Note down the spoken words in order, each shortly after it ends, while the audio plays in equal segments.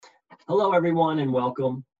Hello, everyone, and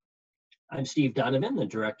welcome. I'm Steve Donovan, the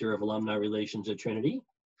Director of Alumni Relations at Trinity.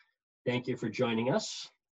 Thank you for joining us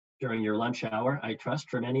during your lunch hour, I trust,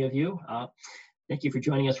 for many of you. Thank you for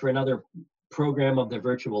joining us for another program of the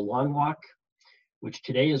Virtual Long Walk, which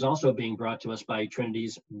today is also being brought to us by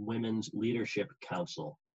Trinity's Women's Leadership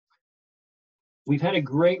Council. We've had a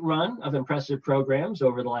great run of impressive programs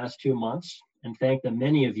over the last 2 months, and thank the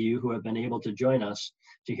many of you who have been able to join us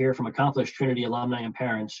to hear from accomplished Trinity alumni and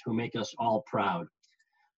parents who make us all proud.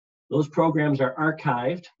 Those programs are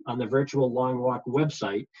archived on the Virtual Long Walk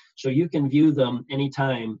website, so you can view them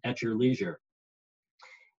anytime at your leisure.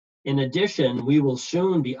 In addition, we will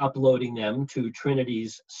soon be uploading them to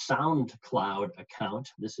Trinity's SoundCloud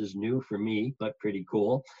account. This is new for me, but pretty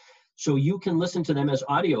cool. So you can listen to them as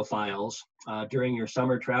audio files during your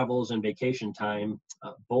summer travels and vacation time,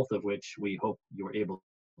 both of which we hope you're able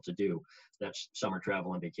to do. That's summer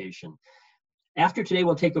travel and vacation. After today,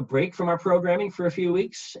 we'll take a break from our programming for a few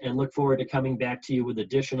weeks and look forward to coming back to you with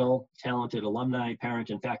additional talented alumni, parent,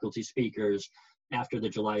 and faculty speakers after the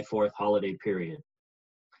July 4th holiday period.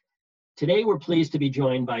 Today, we're pleased to be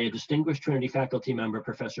joined by a distinguished Trinity faculty member,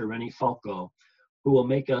 Professor Rennie Falco, who will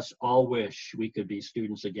make us all wish we could be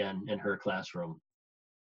students again in her classroom.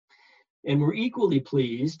 And we're equally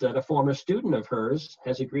pleased that a former student of hers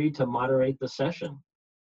has agreed to moderate the session.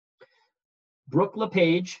 Brooke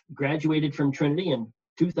LePage graduated from Trinity in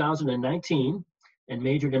 2019 and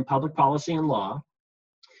majored in public policy and law.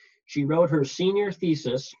 She wrote her senior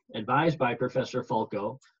thesis, advised by Professor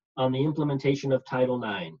Falco, on the implementation of Title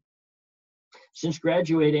IX. Since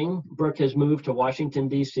graduating, Brooke has moved to Washington,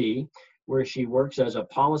 D.C., where she works as a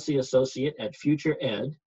policy associate at Future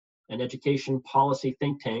Ed, an education policy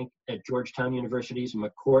think tank at Georgetown University's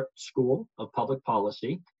McCourt School of Public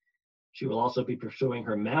Policy. She will also be pursuing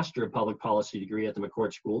her Master of Public Policy degree at the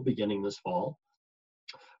McCourt School beginning this fall.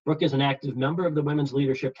 Brooke is an active member of the Women's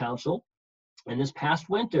Leadership Council, and this past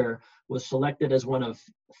winter was selected as one of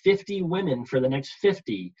 50 women for the next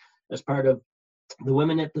 50 as part of the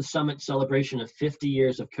Women at the Summit celebration of 50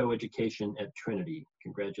 years of coeducation at Trinity.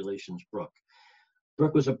 Congratulations, Brooke.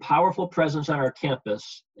 Brooke was a powerful presence on our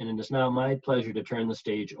campus, and it is now my pleasure to turn the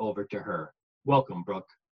stage over to her. Welcome, Brooke.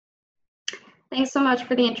 Thanks so much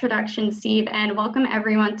for the introduction, Steve, and welcome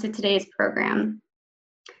everyone to today's program.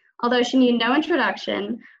 Although she needs no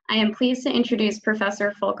introduction, I am pleased to introduce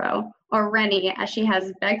Professor Falco, or Rennie, as she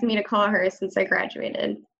has begged me to call her since I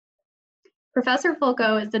graduated. Professor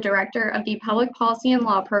Falco is the director of the Public Policy and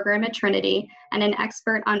Law program at Trinity and an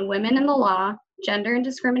expert on women in the law, gender and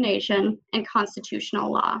discrimination, and constitutional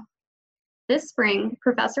law. This spring,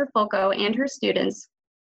 Professor Falco and her students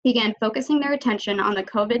began focusing their attention on the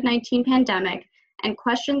COVID-19 pandemic and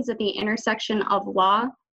questions at the intersection of law,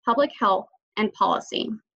 public health, and policy.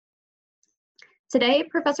 Today,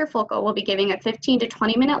 Professor Falco will be giving a 15 to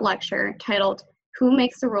 20-minute lecture titled, "Who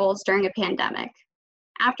Makes the Rules During a Pandemic?"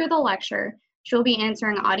 After the lecture, she will be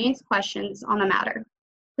answering audience questions on the matter.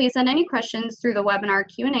 Please send any questions through the webinar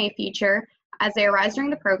Q&A feature as they arise during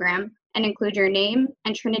the program and include your name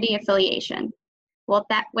and Trinity affiliation. With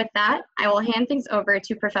that, I will hand things over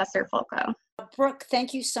to Professor Falco. Brooke,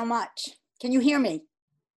 thank you so much. Can you hear me?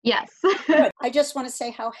 Yes. Good. I just want to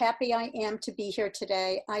say how happy I am to be here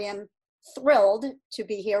today. I am thrilled to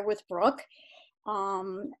be here with Brooke.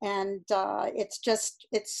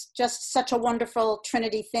 It's just such a wonderful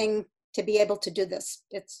Trinity thing to be able to do this.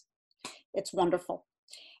 It's wonderful.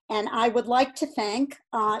 And I would like to thank,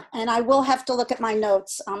 and I will have to look at my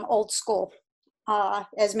notes, I'm old school,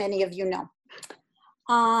 as many of you know.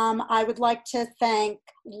 I would like to thank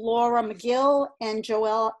Laura McGill and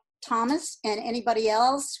Joelle Thomas and anybody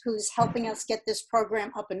else who's helping us get this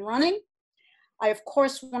program up and running. I, of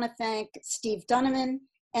course, want to thank Steve Donovan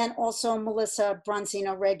and also Melissa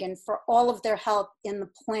Bronzino-Reagan for all of their help in the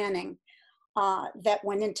planning that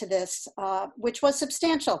went into this, which was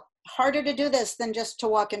substantial. Harder to do this than just to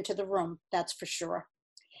walk into the room, that's for sure.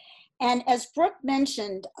 And as Brooke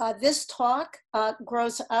mentioned, this talk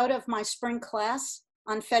grows out of my spring class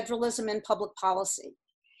on federalism and public policy.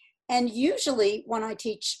 And usually when I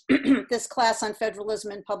teach this class on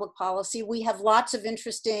federalism and public policy, we have lots of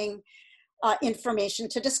interesting information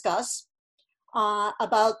to discuss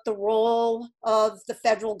about the role of the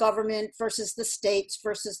federal government versus the states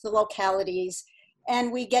versus the localities.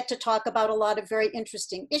 And we get to talk about a lot of very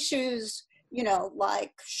interesting issues, you know,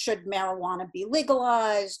 like should marijuana be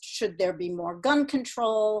legalized? Should there be more gun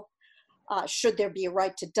control? Should there be a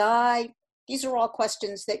right to die? These are all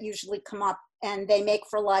questions that usually come up and they make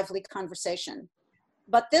for lively conversation.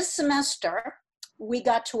 But this semester, we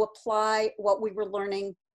got to apply what we were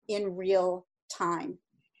learning in real time.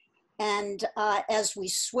 And as we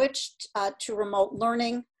switched to remote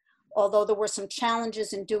learning, although there were some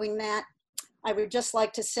challenges in doing that, I would just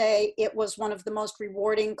like to say it was one of the most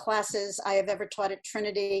rewarding classes I have ever taught at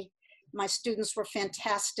Trinity. My students were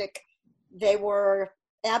fantastic. They were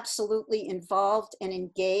absolutely involved and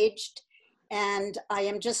engaged. And I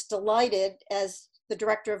am just delighted as the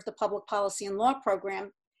director of the Public Policy and Law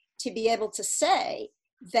program to be able to say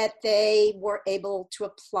that they were able to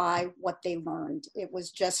apply what they learned. It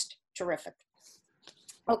was just terrific.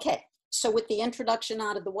 Okay, so with the introduction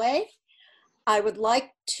out of the way, I would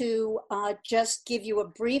like to just give you a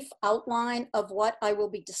brief outline of what I will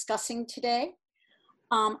be discussing today.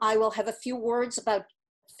 I will have a few words about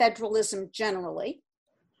federalism generally,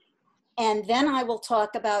 and then I will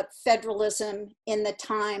talk about federalism in the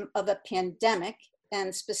time of a pandemic,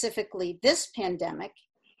 and specifically this pandemic.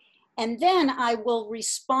 And then I will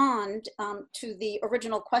respond to the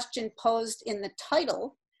original question posed in the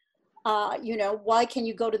title, why can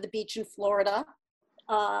you go to the beach in Florida,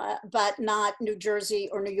 but not New Jersey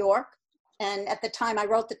or New York? And at the time I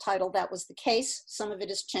wrote the title, that was the case. Some of it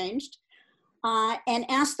has changed. And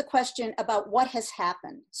ask the question about what has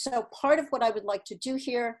happened. So part of what I would like to do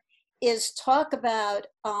here is talk about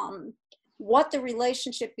what the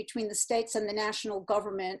relationship between the states and the national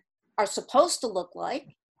government are supposed to look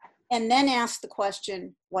like, and then ask the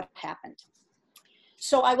question, what happened?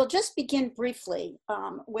 So I will just begin briefly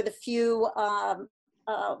with a few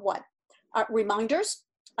reminders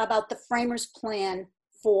about the framers' plan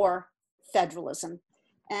for federalism.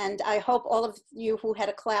 And I hope all of you who had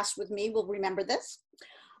a class with me will remember this.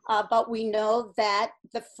 But we know that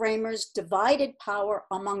the framers divided power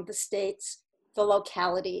among the states, the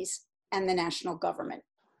localities, and the national government.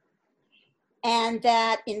 And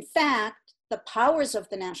that, in fact, the powers of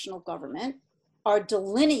the national government are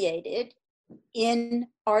delineated in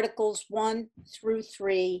Articles 1 through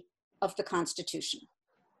 3 of the Constitution.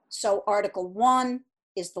 So Article 1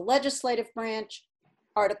 is the legislative branch,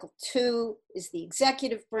 Article 2 is the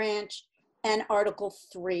executive branch, and Article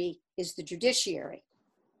 3 is the judiciary.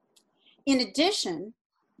 In addition,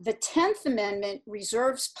 the 10th Amendment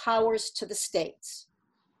reserves powers to the states.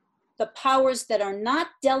 The powers that are not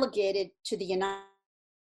delegated to the United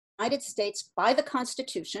States by the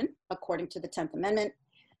Constitution, according to the 10th Amendment,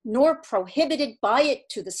 nor prohibited by it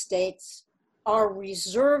to the states, are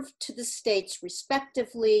reserved to the states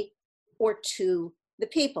respectively or to the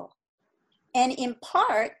people. And in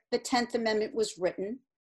part, the 10th Amendment was written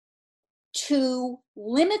to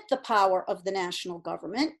limit the power of the national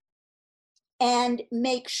government and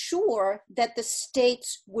make sure that the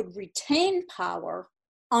states would retain power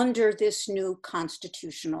under this new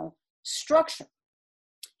constitutional structure.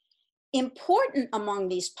 Important among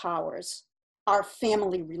these powers are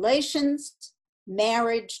family relations,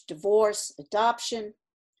 marriage, divorce, adoption,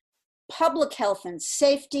 public health and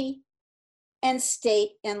safety, and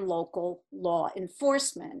state and local law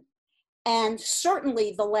enforcement. And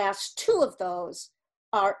certainly the last two of those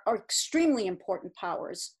are extremely important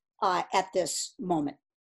powers at this moment.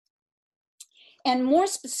 And more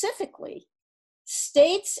specifically,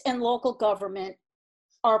 states and local government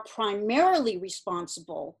are primarily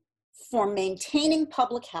responsible for maintaining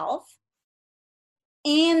public health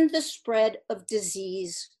and the spread of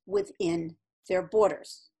disease within their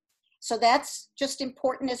borders. So that's just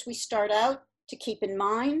important as we start out to keep in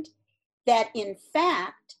mind that in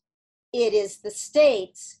fact, it is the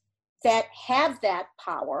states that have that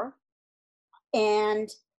power and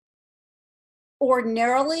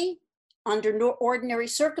ordinarily, under ordinary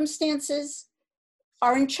circumstances,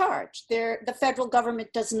 are in charge. The federal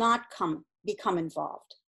government does not become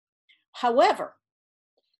involved. However,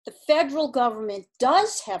 the federal government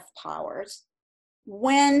does have powers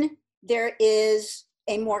when there is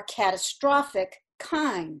a more catastrophic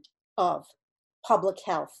kind of public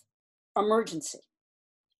health emergency.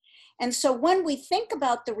 And so when we think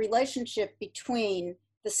about the relationship between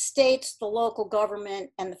the states, the local government,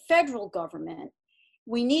 and the federal government,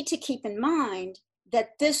 we need to keep in mind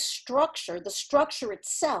that this structure, the structure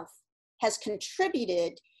itself, has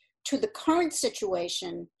contributed to the current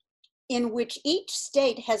situation in which each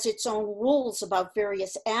state has its own rules about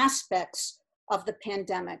various aspects of the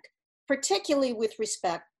pandemic, particularly with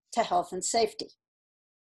respect to health and safety.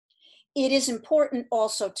 It is important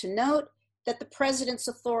also to note that the president's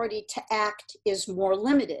authority to act is more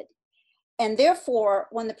limited. And therefore,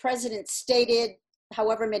 when the president stated,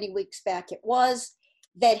 however many weeks back it was,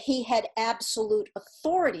 that he had absolute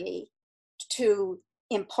authority to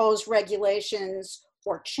impose regulations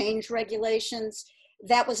or change regulations,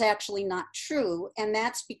 that was actually not true. And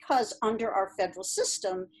that's because under our federal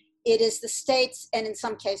system, it is the states and in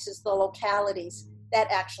some cases the localities that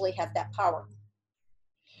actually have that power.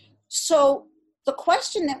 So the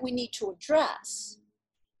question that we need to address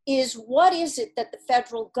is, what is it that the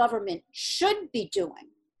federal government should be doing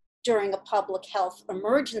during a public health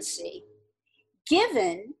emergency,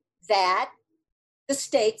 given that the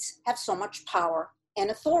states have so much power and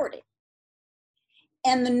authority?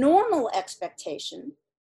 And the normal expectation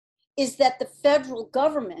is that the federal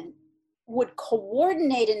government would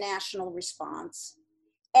coordinate a national response,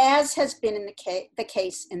 as has been in the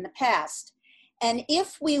case in the past. And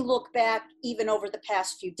if we look back even over the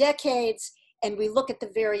past few decades, and we look at the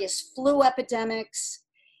various flu epidemics,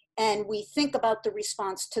 and we think about the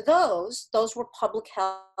response to those were public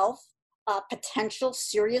health, potential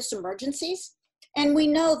serious emergencies. And we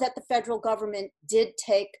know that the federal government did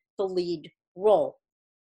take the lead role.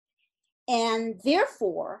 And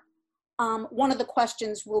therefore, one of the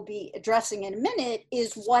questions we'll be addressing in a minute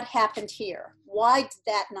is, what happened here? Why did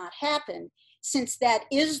that not happen? Since that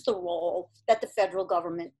is the role that the federal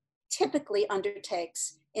government typically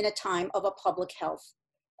undertakes in a time of a public health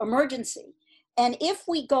emergency. And if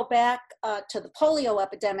we go back to the polio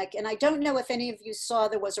epidemic, and I don't know if any of you saw,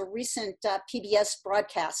 there was a recent PBS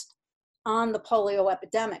broadcast on the polio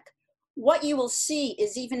epidemic. What you will see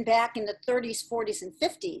is, even back in the 30s, 40s, and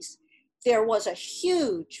 50s, there was a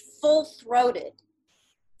huge, full-throated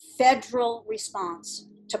federal response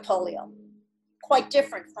to polio, quite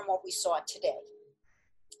different from what we saw today.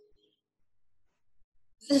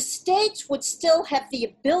 The states would still have the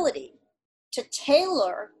ability to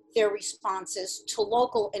tailor their responses to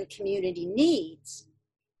local and community needs,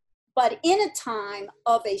 but in a time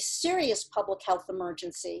of a serious public health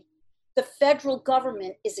emergency, the federal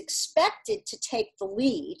government is expected to take the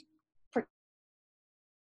lead,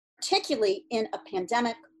 particularly in a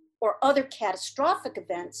pandemic or other catastrophic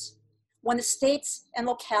events, when the states and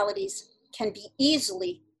localities can be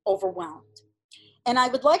easily overwhelmed. And I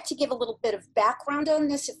would like to give a little bit of background on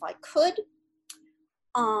this, if I could.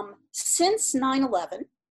 Since 9/11,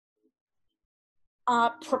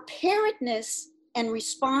 preparedness and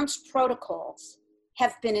response protocols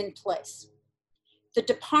have been in place. The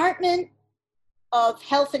Department of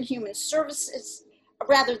Health and Human Services,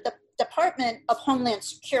 rather the Department of Homeland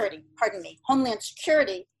Security, Homeland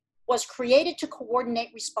Security was created to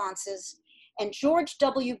coordinate responses, and George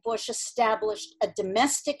W. Bush established a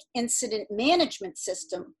domestic incident management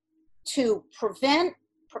system to prevent,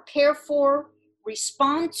 prepare for,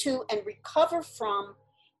 respond to, and recover from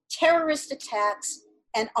terrorist attacks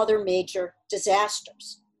and other major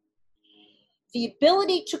disasters. The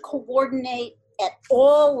ability to coordinate at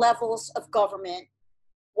all levels of government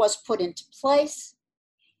was put into place,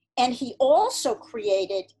 and he also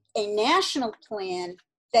created a national plan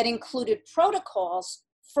that included protocols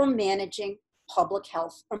for managing public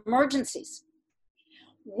health emergencies.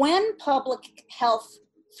 When public health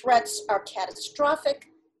threats are catastrophic,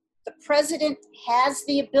 the president has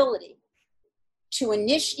the ability to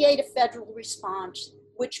initiate a federal response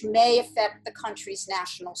which may affect the country's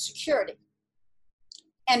national security.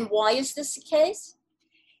 And why is this the case?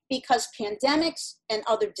 Because pandemics and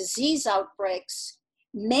other disease outbreaks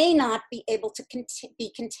may not be able to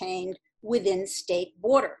be contained within state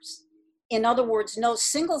borders. In other words, no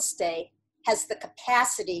single state has the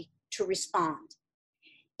capacity to respond.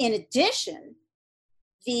 In addition,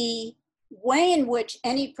 the way in which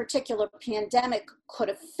any particular pandemic could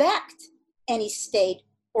affect any state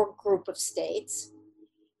or group of states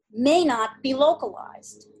may not be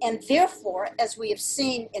localized. And therefore, as we have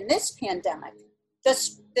seen in this pandemic,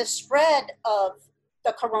 the spread of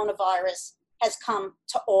the coronavirus has come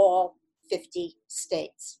to all 50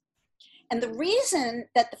 states. And the reason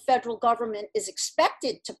that the federal government is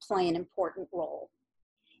expected to play an important role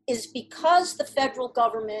is because the federal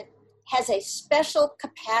government has a special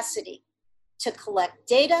capacity to collect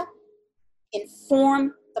data,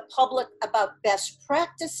 inform the public about best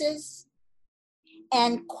practices,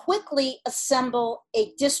 and quickly assemble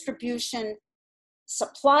a distribution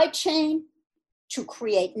supply chain to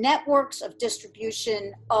create networks of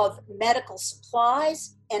distribution of medical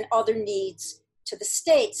supplies and other needs to the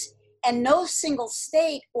states. And no single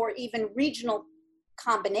state or even regional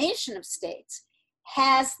combination of states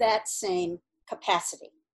has that same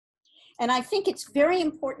capacity. And I think it's very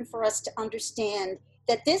important for us to understand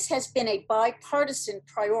that this has been a bipartisan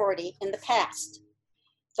priority in the past.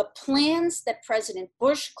 The plans that President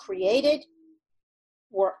Bush created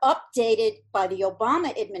were updated by the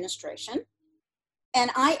Obama administration. And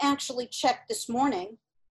I actually checked this morning,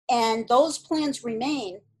 and those plans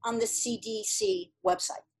remain on the CDC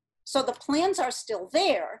website. So the plans are still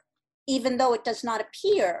there, even though it does not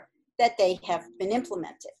appear that they have been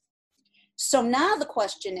implemented. So now the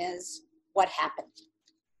question is, what happened?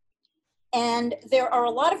 And there are a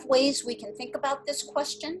lot of ways we can think about this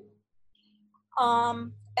question.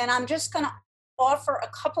 And I'm just going to offer a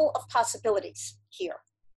couple of possibilities here.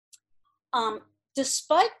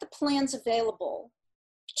 Despite the plans available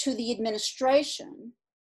to the administration,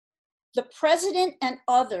 the president and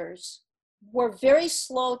others were very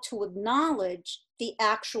slow to acknowledge the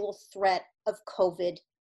actual threat of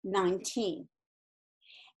COVID-19.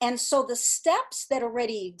 And so the steps that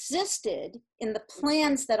already existed in the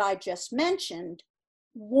plans that I just mentioned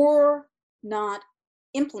were not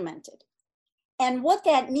implemented. And what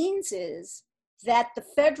that means is that the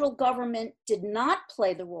federal government did not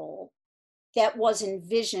play the role that was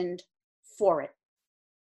envisioned for it.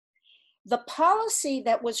 The policy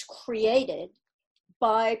that was created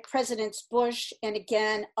by Presidents Bush and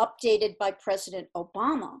again updated by President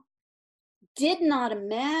Obama did not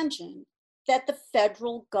imagine that the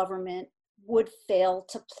federal government would fail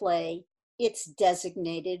to play its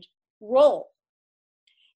designated role.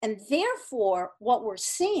 And therefore, what we're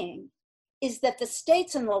seeing is that the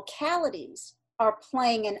states and localities are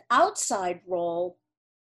playing an outside role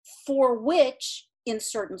for which, in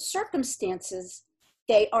certain circumstances,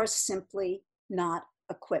 they are simply not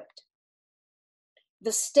equipped.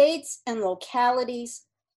 The states and localities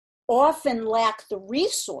often lack the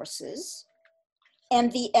resources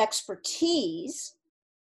and the expertise,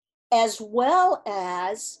 as well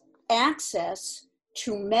as access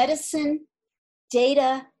to medicine,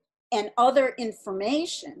 data, and other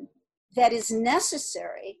information that is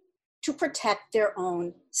necessary to protect their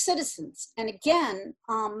own citizens. And again,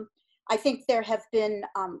 I think there have been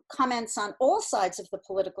comments on all sides of the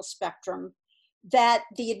political spectrum that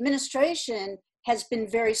the administration has been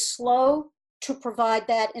very slow to provide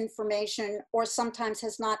that information, or sometimes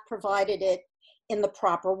has not provided it in the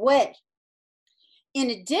proper way. In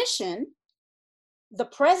addition, the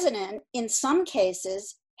president, in some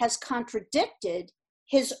cases, has contradicted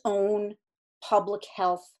his own public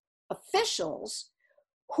health officials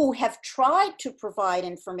who have tried to provide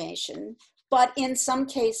information, but in some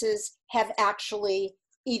cases have actually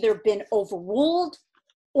either been overruled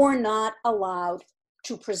or not allowed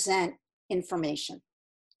to present information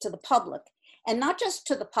to the public. And not just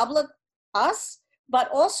to the public, us, but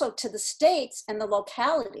also to the states and the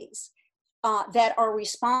localities that are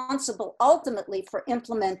responsible ultimately for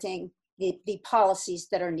implementing the policies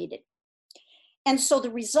that are needed. And so the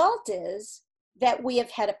result is that we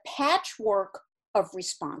have had a patchwork of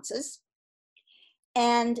responses.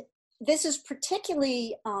 And this is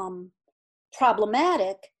particularly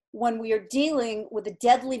problematic when we are dealing with a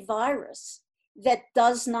deadly virus that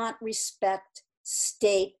does not respect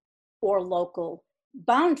state or local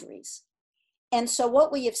boundaries. And so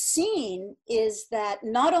what we have seen is that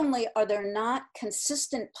not only are there not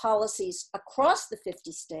consistent policies across the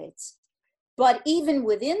 50 states, but even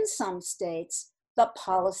within some states, the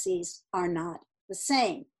policies are not the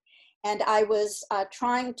same. And I was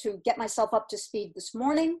trying to get myself up to speed this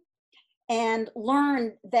morning and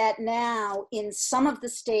learned that now in some of the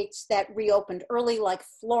states that reopened early, like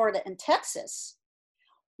Florida and Texas,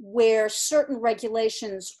 where certain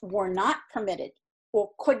regulations were not permitted or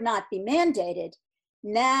could not be mandated,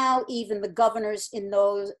 now even the governors in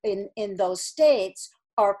those states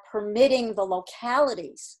are permitting the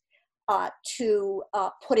localities to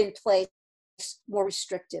put in place more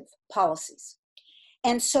restrictive policies.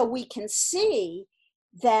 And so we can see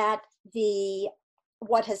that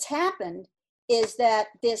what has happened is that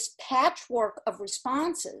this patchwork of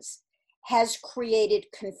responses has created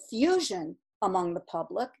confusion among the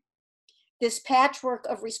public. This patchwork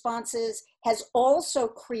of responses has also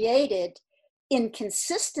created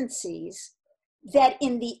inconsistencies that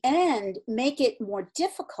in the end make it more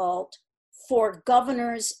difficult for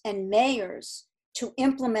governors and mayors to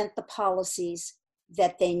implement the policies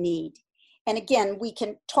that they need. And again, we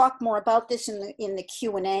can talk more about this in the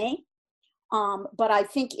Q&A, but I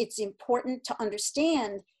think it's important to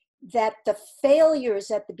understand that the failures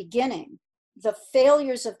at the beginning, the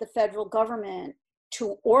failures of the federal government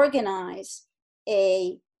to organize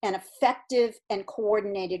an effective and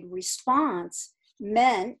coordinated response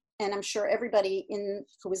meant, and I'm sure everybody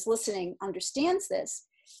who is listening understands this,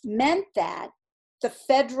 meant that the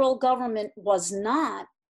federal government was not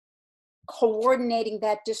coordinating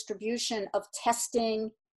that distribution of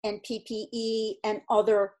testing and PPE and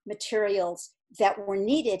other materials that were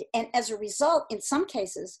needed. And as a result, in some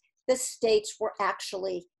cases, the states were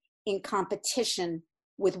actually in competition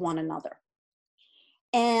with one another.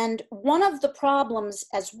 And one of the problems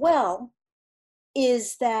as well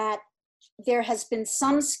is that there has been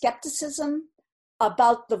some skepticism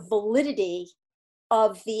about the validity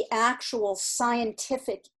of the actual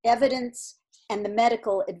scientific evidence and the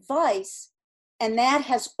medical advice. And that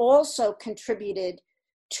has also contributed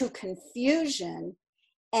to confusion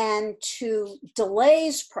and to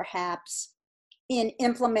delays, perhaps, in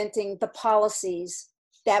implementing the policies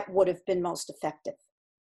that would have been most effective.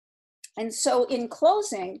 And so in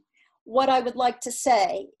closing, what I would like to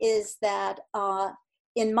say is that,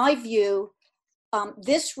 in my view,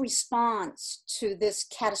 this response to this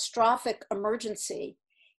catastrophic emergency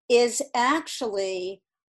is actually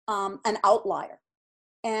an outlier,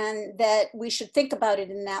 and that we should think about it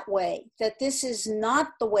in that way, that this is not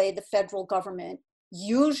the way the federal government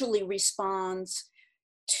usually responds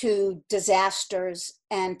to disasters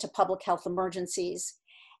and to public health emergencies.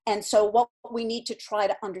 And so what we need to try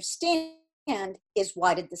to understand is,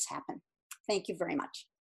 why did this happen? Thank you very much.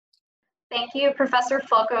 Thank you, Professor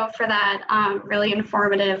Fulco, for that really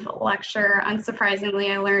informative lecture. Unsurprisingly,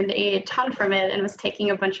 I learned a ton from it and was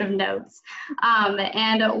taking a bunch of notes.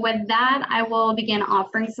 And with that, I will begin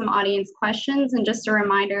offering some audience questions. And just a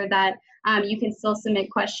reminder that you can still submit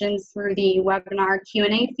questions through the webinar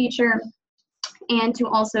Q&A feature, and to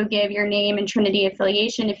also give your name and Trinity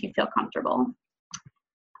affiliation if you feel comfortable.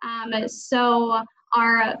 So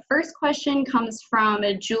our first question comes from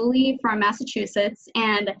Julie from Massachusetts,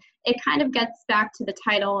 and it kind of gets back to the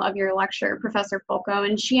title of your lecture, Professor Fulco,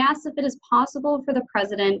 and she asks if it is possible for the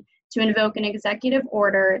president to invoke an executive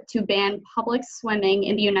order to ban public swimming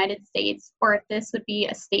in the United States, or if this would be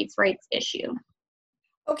a states' rights issue.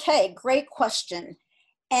 Okay, great question.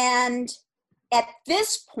 And at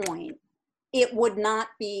this point, it would not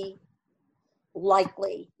be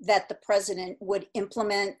likely that the president would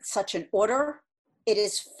implement such an order. It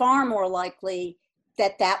is far more likely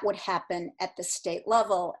that that would happen at the state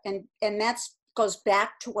level. And that goes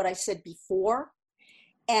back to what I said before.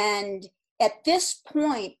 And at this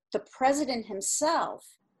point, the president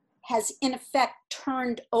himself has in effect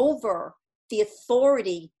turned over the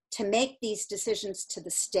authority to make these decisions to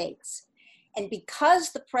the states. And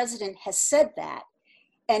because the president has said that,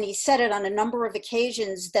 and he said it on a number of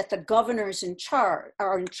occasions, that the governors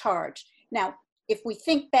are in charge. Now, if we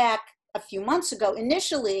think back a few months ago,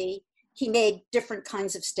 initially, he made different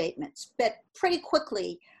kinds of statements, but pretty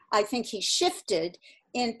quickly, I think he shifted,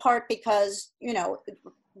 in part because, you know,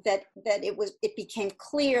 that it became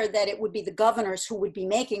clear that it would be the governors who would be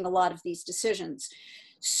making a lot of these decisions.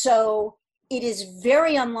 So it is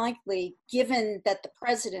very unlikely, given that the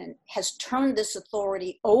president has turned this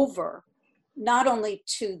authority over, not only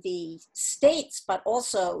to the states, but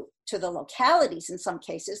also to the localities in some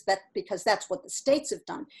cases, because that's what the states have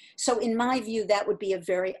done. So in my view, that would be a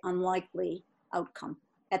very unlikely outcome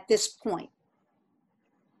at this point.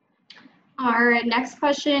 Our next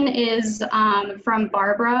question is from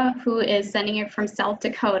Barbara, who is sending it from South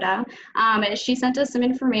Dakota. She sent us some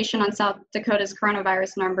information on South Dakota's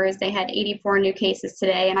coronavirus numbers. They had 84 new cases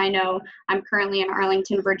today, and I know I'm currently in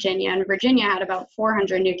Arlington, Virginia, and Virginia had about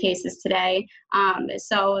 400 new cases today.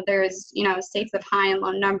 So there's, you know, states of high and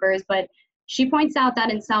low numbers, but she points out that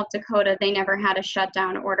in South Dakota, they never had a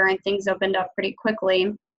shutdown order and things opened up pretty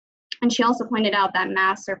quickly. And she also pointed out that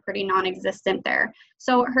masks are pretty non-existent there.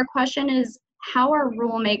 So her question is, how are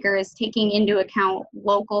rule makers taking into account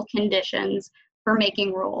local conditions for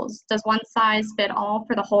making rules? Does one size fit all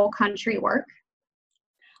for the whole country work?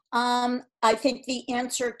 I think the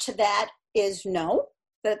answer to that is no.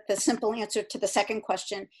 The simple answer to the second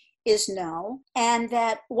question is no. And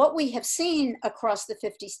that what we have seen across the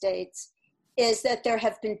 50 states is that there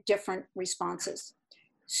have been different responses.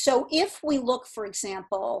 So if we look, for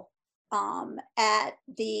example, at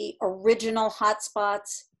the original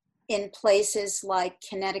hotspots in places like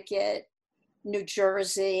Connecticut, New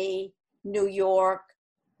Jersey, New York,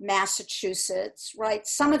 Massachusetts, right?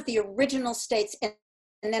 Some of the original states,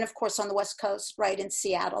 and then of course on the West Coast, right, in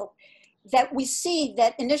Seattle, that we see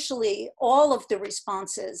that initially all of the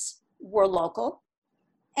responses were local.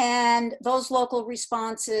 And those local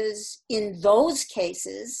responses in those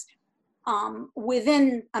cases,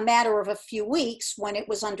 within a matter of a few weeks, when it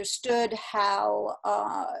was understood how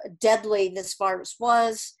deadly this virus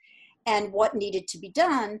was and what needed to be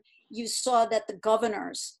done, you saw that the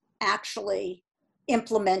governors actually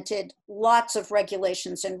implemented lots of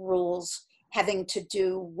regulations and rules having to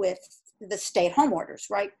do with the stay-at-home orders,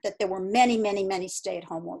 right? That there were many, many, many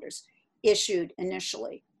stay-at-home orders issued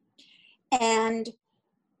initially. And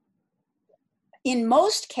in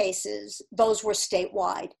most cases, those were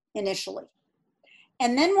statewide initially.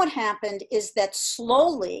 And then what happened is that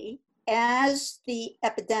slowly, as the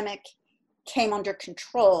epidemic came under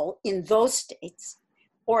control in those states,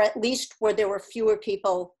 or at least where there were fewer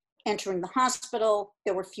people entering the hospital,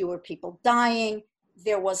 there were fewer people dying,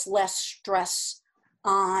 there was less stress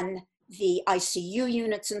on the ICU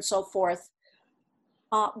units and so forth.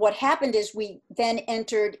 What happened is we then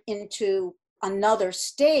entered into another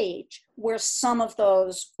stage where some of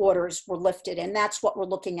those orders were lifted, and that's what we're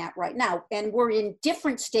looking at right now. And we're in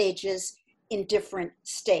different stages in different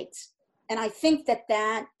states. And I think that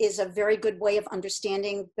that is a very good way of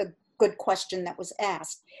understanding the good question that was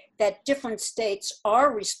asked, that different states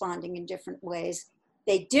are responding in different ways.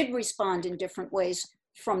 They did respond in different ways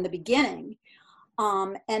from the beginning.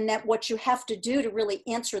 And that what you have to do to really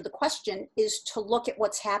answer the question is to look at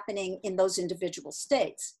what's happening in those individual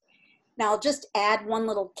states. Now, I'll just add one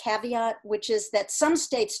little caveat, which is that some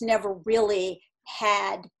states never really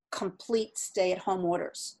had complete stay-at-home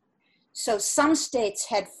orders. So some states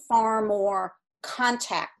had far more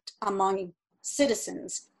contact among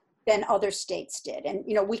citizens than other states did. And,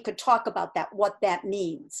 you know, we could talk about that, what that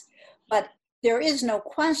means. But there is no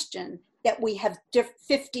question that we have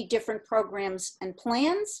 50 different programs and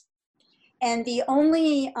plans. And the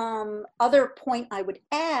only other point I would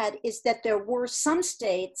add is that there were some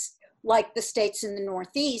states, like the states in the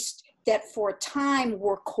Northeast, that for a time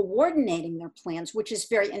were coordinating their plans, which is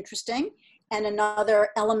very interesting. And another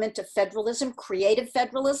element of federalism, creative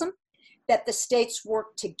federalism, that the states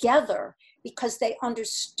worked together because they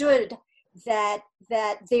understood that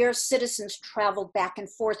their citizens traveled back and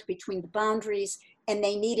forth between the boundaries, and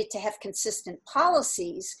they needed to have consistent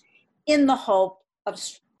policies in the hope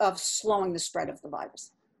of slowing the spread of the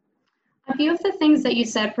virus. A few of the things that you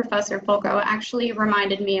said, Professor Fulco, actually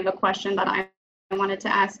reminded me of a question that I wanted to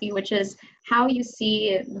ask you, which is how you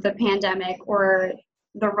see the pandemic or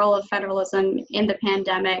the role of federalism in the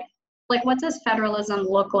pandemic. Like, what does federalism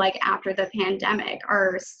look like after the pandemic?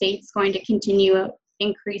 Are states going to continue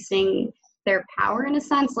increasing their power in a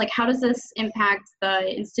sense? Like, how does this impact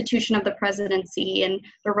the institution of the presidency and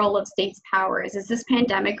the role of states' powers? Is this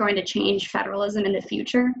pandemic going to change federalism in the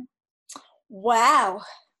future? Wow,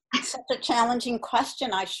 such a challenging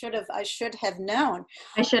question. I should have known.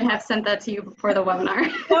 I should have sent that to you before the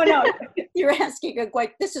webinar. No, you're asking a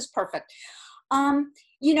great, this is perfect.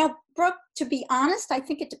 You know, Brooke, to be honest, I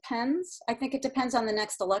think it depends. I think it depends on the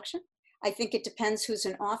next election. I think it depends who's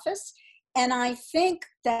in office. And I think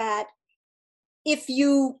that if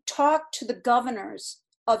you talk to the governors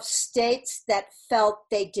of states that felt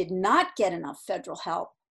they did not get enough federal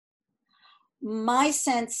help, my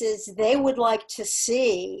sense is they would like to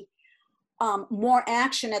see more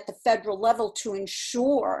action at the federal level to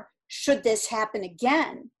ensure, should this happen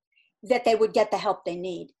again, that they would get the help they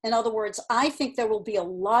need. In other words, I think there will be a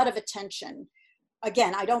lot of attention.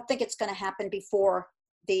 Again, I don't think it's going to happen before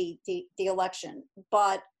the election,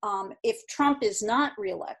 but if Trump is not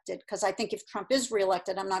reelected, because I think if Trump is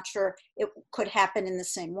reelected, I'm not sure it could happen in the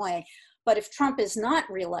same way, but if Trump is not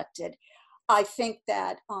reelected, I think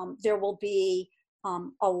that there will be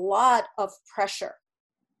a lot of pressure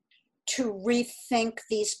to rethink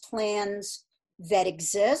these plans that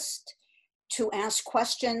exist, to ask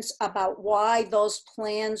questions about why those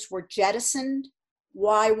plans were jettisoned,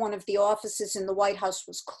 why one of the offices in the White House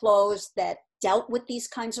was closed that dealt with these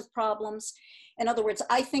kinds of problems. In other words,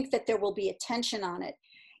 I think that there will be attention on it.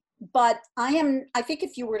 But I think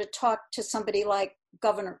if you were to talk to somebody like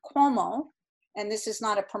Governor Cuomo, and this is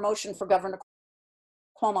not a promotion for Governor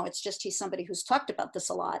Cuomo, it's just he's somebody who's talked about this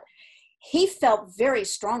a lot, he felt very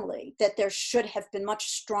strongly that there should have been much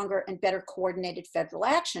stronger and better coordinated federal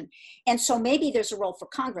action. And so maybe there's a role for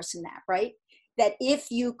Congress in that, right? That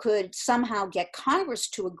if you could somehow get Congress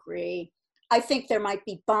to agree, I think there might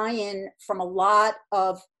be buy-in from a lot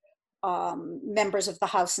of members of the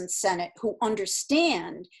House and Senate who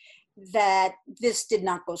understand that this did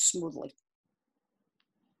not go smoothly.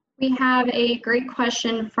 We have a great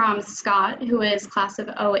question from Scott, who is class of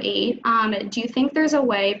 08. Do you think there's a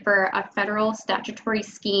way for a federal statutory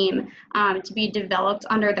scheme to be developed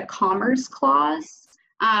under the Commerce Clause?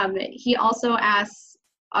 He also asks,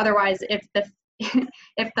 otherwise, if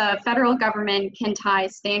the federal government can tie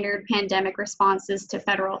standard pandemic responses to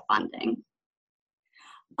federal funding.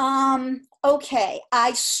 Okay,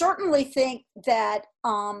 I certainly think that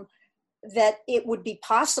that it would be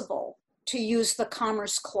possible to use the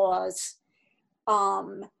Commerce Clause,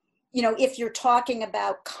 you know, if you're talking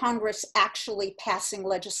about Congress actually passing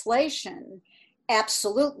legislation,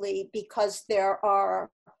 absolutely, because there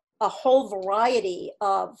are a whole variety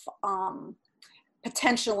of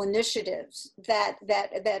potential initiatives that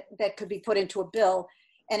could be put into a bill.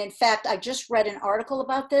 And in fact, I just read an article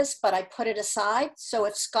about this, but I put it aside. So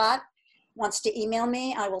if Scott wants to email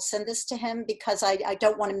me, I will send this to him because I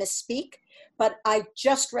don't want to misspeak. But I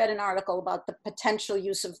just read an article about the potential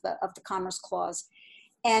use of the Commerce Clause.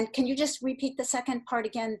 And can you just repeat the second part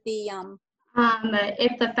again?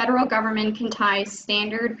 If the federal government can tie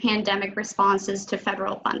standard pandemic responses to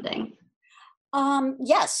federal funding.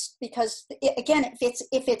 Yes, because again,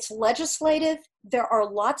 if it's legislative, there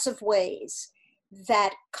are lots of ways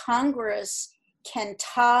that Congress can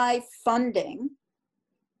tie funding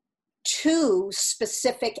to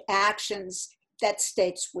specific actions that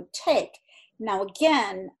states would take. Now,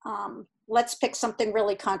 again, let's pick something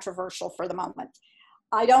really controversial for the moment.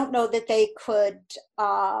 I don't know that they could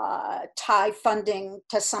tie funding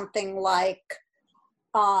to something like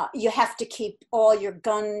you have to keep all your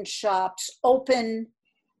gun shops open,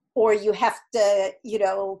 or you have to,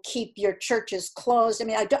 keep your churches closed. I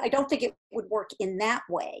mean, I don't think it would work in that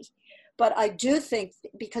way. But I do think,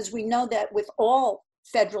 because we know that with all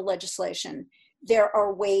federal legislation, there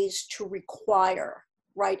are ways to require,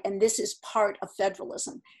 right? And this is part of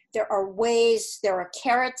federalism. There are ways, there are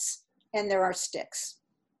carrots and there are sticks,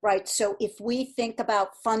 right? So if we think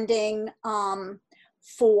about funding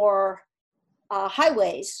for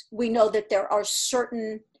highways, we know that there are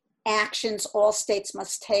certain actions all states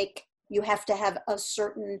must take. You have to have a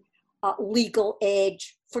certain legal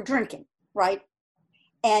age for drinking, right?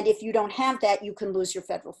 And if you don't have that, you can lose your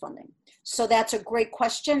federal funding. So that's a great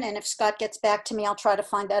question. And if Scott gets back to me, I'll try to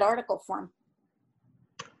find that article for him.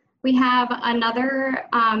 We have another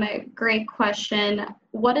great question.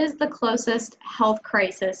 What is the closest health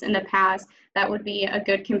crisis in the past that would be a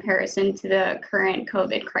good comparison to the current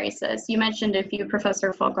COVID crisis? You mentioned a few,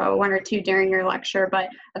 Professor Fulco, one or two during your lecture, but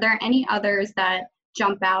are there any others that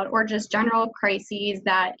jump out, or just general crises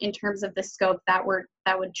that, in terms of the scope, that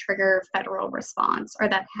would trigger federal response, or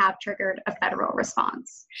that have triggered a federal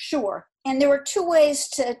response? Sure. And there are two ways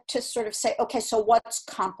to sort of say, okay, so what's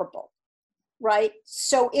comparable, right?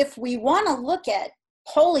 So if we want to look at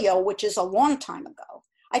polio, which is a long time ago,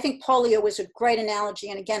 I think polio is a great analogy.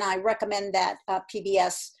 And again, I recommend that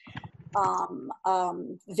PBS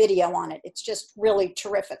video on it. It's just really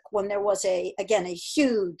terrific. When there was a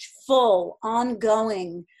huge, full,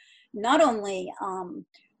 ongoing, not only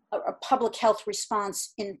a public health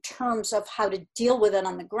response in terms of how to deal with it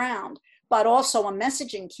on the ground, but also a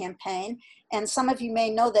messaging campaign. And some of you may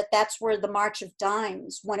know that that's where the March of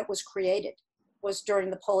Dimes, when it was created, was during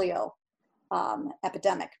the polio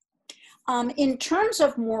epidemic. In terms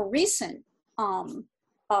of more recent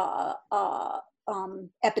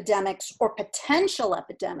epidemics or potential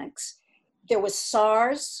epidemics, there was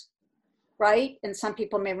SARS, right? And some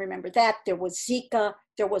people may remember that. There was Zika,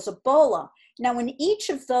 there was Ebola. Now, in each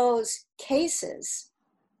of those cases,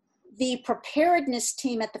 the preparedness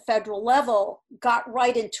team at the federal level got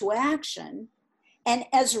right into action. And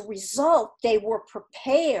as a result, they were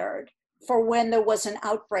prepared for when there was an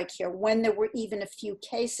outbreak here, when there were even a few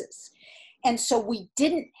cases. And so we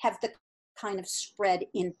didn't have the kind of spread,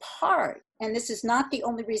 in part, and this is not the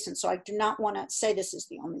only reason, so I do not want to say this is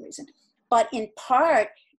the only reason, but in part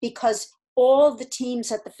because all the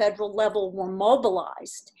teams at the federal level were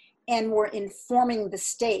mobilized and were informing the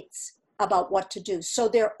states about what to do. So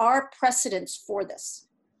there are precedents for this.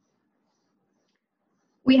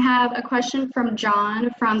 We have a question from John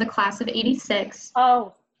from the class of '86.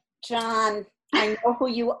 Oh, John, I know who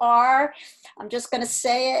you are. I'm just going to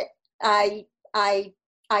say it.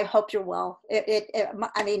 I hope you're well.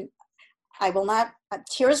 I mean, I will not,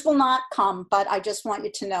 tears will not come, but I just want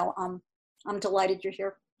you to know I'm delighted you're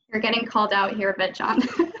here. You're getting called out here a bit, John.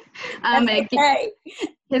 Okay.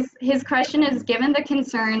 His question is, given the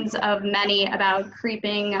concerns of many about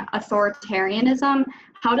creeping authoritarianism,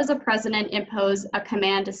 how does a president impose a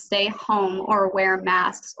command to stay home or wear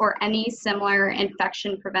masks or any similar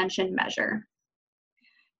infection prevention measure?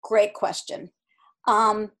 Great question.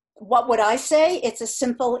 What would I say? It's a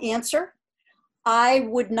simple answer. I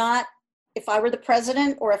would not, if I were the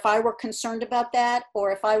president, or if I were concerned about that,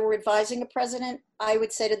 or if I were advising a president, I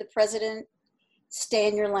would say to the president, stay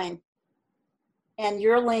in your lane. And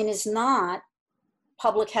your lane is not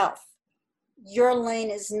public health. Your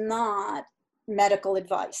lane is not medical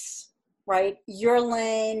advice, right? Your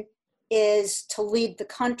lane is to lead the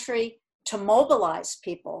country, to mobilize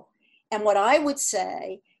people. And what I would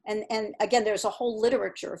say, and again, there's a whole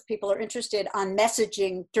literature, if people are interested, on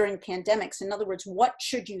messaging during pandemics. In other words, what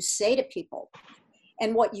should you say to people?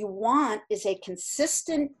 And what you want is a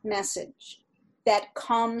consistent message that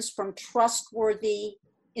comes from trustworthy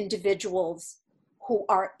individuals who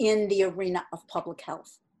are in the arena of public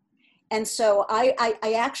health. And so I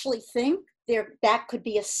actually think that could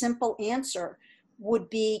be a simple answer, would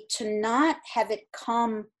be to not have it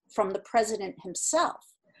come from the president himself,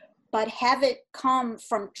 but have it come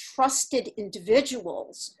from trusted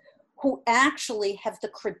individuals who actually have the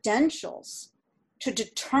credentials to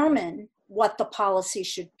determine what the policy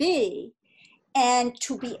should be and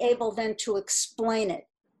to be able then to explain it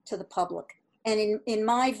to the public. And in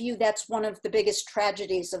my view, that's one of the biggest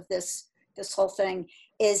tragedies of this whole thing,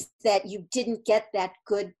 is that you didn't get that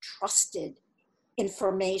good, trusted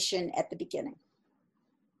information at the beginning.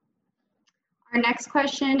 Our next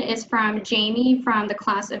question is from Jamie from the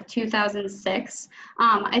class of 2006.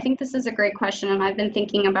 I think this is a great question, and I've been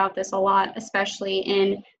thinking about this a lot, especially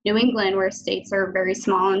in New England, where states are very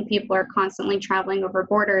small and people are constantly traveling over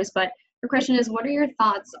borders. But the question is, what are your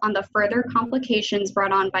thoughts on the further complications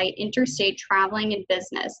brought on by interstate traveling and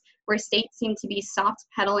business, where states seem to be soft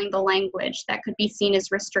pedaling the language that could be seen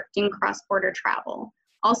as restricting cross-border travel?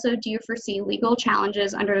 Also, do you foresee legal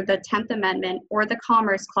challenges under the 10th Amendment or the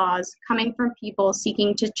Commerce Clause coming from people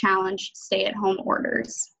seeking to challenge stay-at-home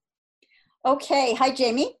orders? Okay, hi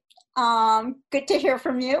Jamie. Good to hear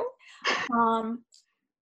from you.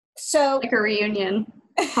 Like a reunion,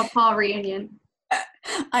 Paw reunion.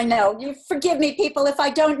 I know. You forgive me, people. If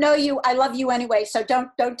I don't know you, I love you anyway. So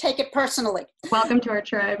don't take it personally. Welcome to our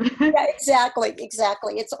tribe. Yeah, exactly.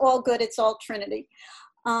 It's all good. It's all Trinity.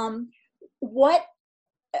 The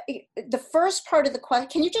first part of the question,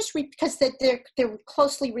 can you just read, because they're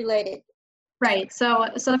closely related. Right. So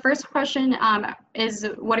the first question is,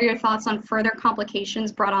 what are your thoughts on further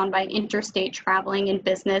complications brought on by interstate traveling and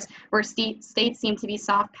business, where states seem to be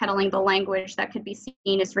soft pedaling the language that could be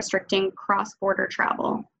seen as restricting cross-border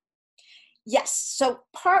travel? Yes. So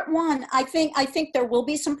part one, I think there will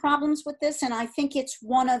be some problems with this, and I think it's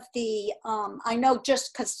one of the, I know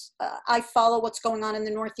just because I follow what's going on in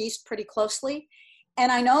the Northeast pretty closely, and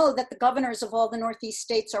I know that the governors of all the Northeast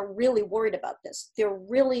states are really worried about this. They're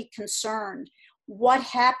really concerned. What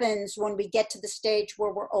happens when we get to the stage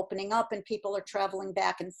where we're opening up and people are traveling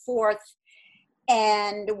back and forth?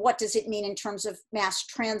 And what does it mean in terms of mass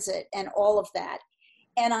transit and all of that?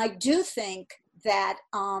 And I do think that,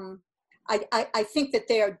 I think that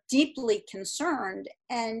they are deeply concerned.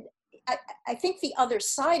 And I think the other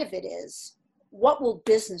side of it is, what will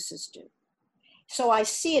businesses do? So I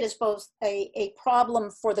see it as both a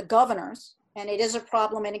problem for the governors, and it is a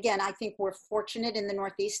problem. And again, I think we're fortunate in the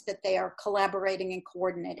Northeast that they are collaborating and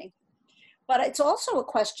coordinating. But it's also a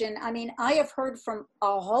question, I mean, I have heard from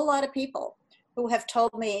a whole lot of people who have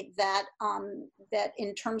told me that, that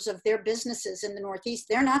in terms of their businesses in the Northeast,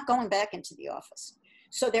 they're not going back into the office.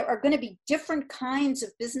 So there are going to be different kinds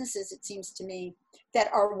of businesses, it seems to me,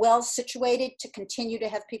 that are well situated to continue to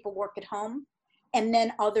have people work at home, and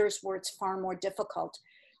then others where it's far more difficult.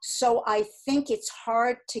 So I think it's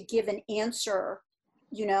hard to give an answer,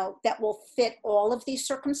 that will fit all of these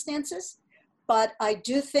circumstances. But I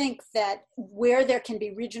do think that where there can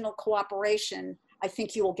be regional cooperation, I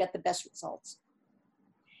think you will get the best results.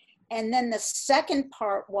 And then the second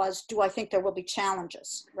part was, do I think there will be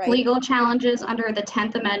challenges, right? Legal challenges under the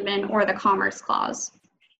 10th Amendment or the Commerce Clause.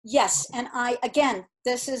 Yes, and again,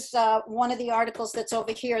 this is one of the articles that's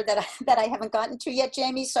over here that I haven't gotten to yet,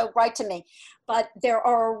 Jamie, so write to me. But there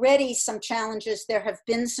are already some challenges. There have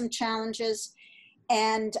been some challenges,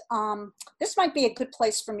 and this might be a good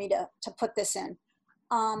place for me to put this in.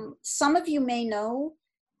 Some of you may know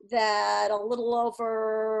that a little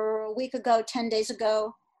over a week ago, 10 days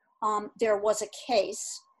ago, there was a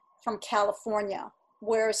case from California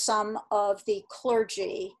where some of the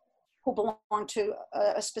clergy who belong to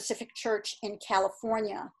a specific church in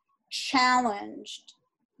California challenged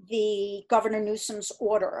the Governor Newsom's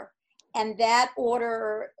order. And that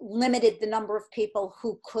order limited the number of people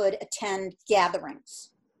who could attend gatherings.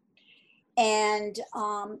 And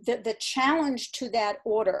the challenge to that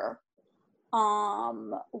order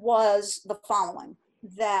was the following,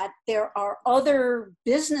 that there are other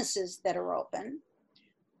businesses that are open.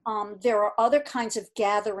 There are other kinds of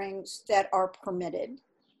gatherings that are permitted.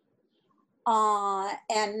 As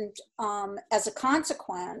a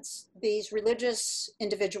consequence, these religious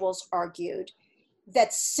individuals argued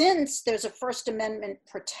that since there's a First Amendment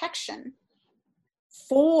protection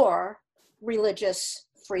for religious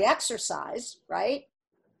free exercise, right,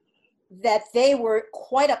 that they were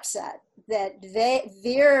quite upset that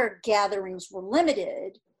their gatherings were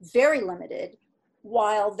limited, very limited,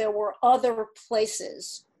 while there were other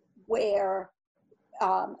places where,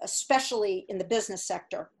 especially in the business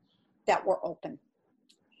sector, that were open.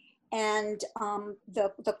 And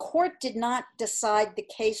the court did not decide the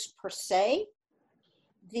case per se.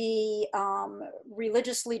 The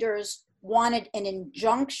religious leaders wanted an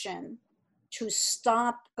injunction to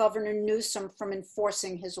stop Governor Newsom from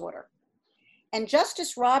enforcing his order. And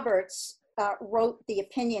Justice Roberts wrote the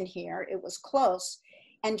opinion here. It was close.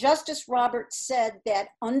 And Justice Roberts said that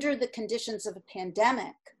under the conditions of a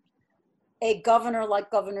pandemic, a governor like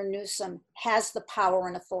Governor Newsom has the power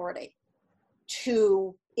and authority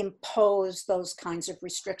to impose those kinds of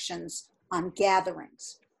restrictions on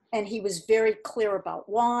gatherings. And he was very clear about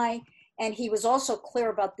why. And he was also clear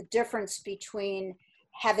about the difference between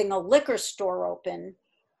having a liquor store open,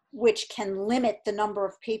 which can limit the number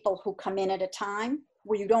of people who come in at a time,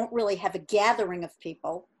 where you don't really have a gathering of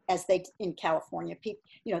people, as they in California. People,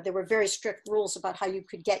 there were very strict rules about how you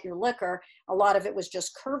could get your liquor. A lot of it was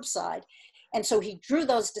just curbside. And so he drew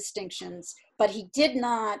those distinctions, but he did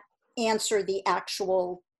not answer the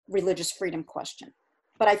actual religious freedom question.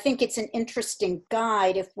 But I think it's an interesting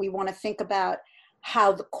guide if we want to think about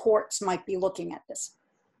how the courts might be looking at this.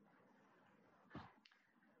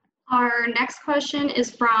 Our next question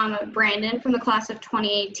is from Brandon from the class of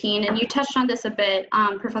 2018, and you touched on this a bit,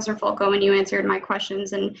 Professor Fulco, when you answered my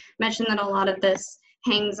questions and mentioned that a lot of this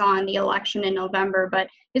hangs on the election in November, but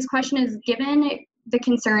his question is, given the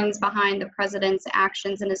concerns behind the president's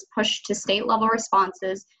actions and his push to state-level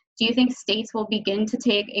responses, do you think states will begin to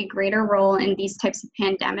take a greater role in these types of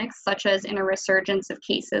pandemics, such as in a resurgence of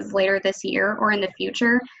cases later this year or in the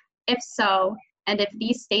future? If so, and if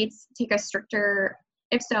these states take a stricter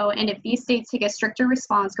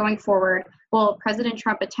response going forward, will President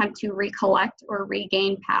Trump attempt to recollect or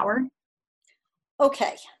regain power?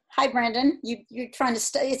 Okay. Hi, Brandon. You're trying to,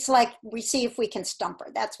 it's like we see if we can stump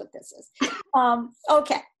her. That's what this is.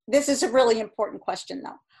 Okay. This is a really important question,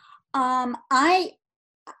 though.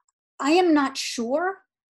 I am not sure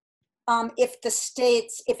if the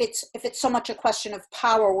states, if it's so much a question of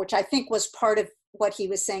power, which I think was part of what he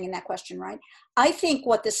was saying in that question, right? I think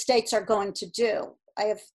what the states are going to do, I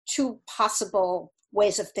have two possible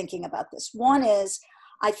ways of thinking about this. One is,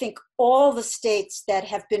 I think all the states that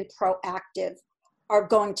have been proactive are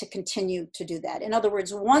going to continue to do that. In other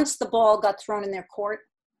words, once the ball got thrown in their court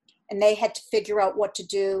and they had to figure out what to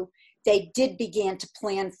do, they did begin to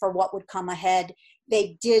plan for what would come ahead.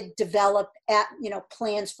 They did develop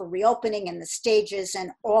plans for reopening and the stages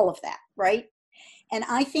and all of that, right? And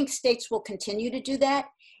I think states will continue to do that.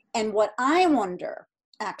 And what I wonder,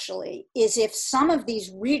 actually, is if some of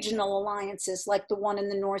these regional alliances, like the one in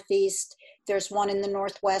the Northeast, there's one in the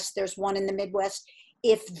Northwest, there's one in the Midwest,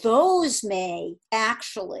 if those may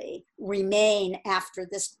actually remain after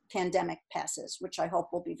this pandemic passes, which I hope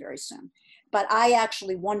will be very soon. But I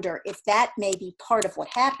actually wonder if that may be part of what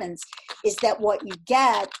happens, is that what you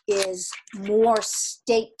get is more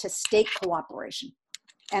state-to-state cooperation.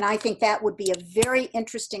 And I think that would be a very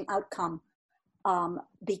interesting outcome,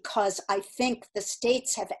 because I think the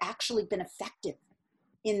states have actually been effective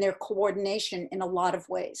in their coordination in a lot of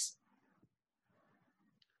ways.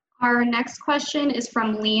 Our next question is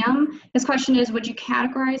from Liam. His question is, would you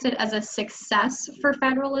categorize it as a success for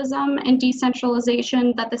federalism and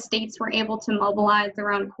decentralization that the states were able to mobilize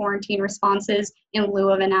their own quarantine responses in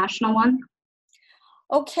lieu of a national one?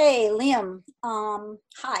 Okay, Liam,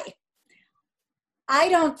 hi. I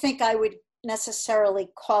don't think I would necessarily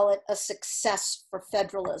call it a success for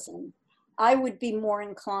federalism. I would be more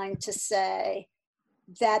inclined to say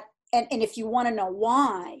that, and if you want to know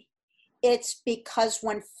why, it's because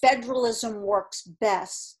when federalism works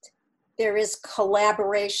best, there is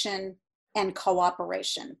collaboration and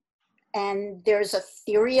cooperation. And there's a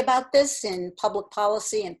theory about this in public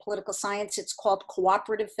policy and political science. It's called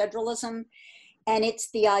cooperative federalism. And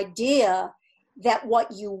it's the idea that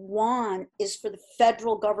what you want is for the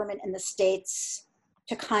federal government and the states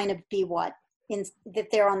to kind of be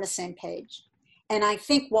that they're on the same page. And I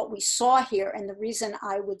think what we saw here, and the reason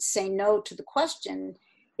I would say no to the question,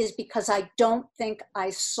 is because I don't think I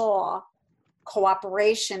saw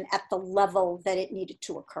cooperation at the level that it needed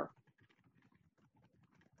to occur.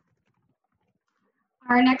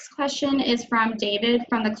 Our next question is from David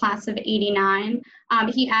from the class of 89.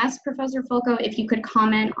 He asked Professor Fulco if you could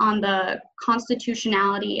comment on the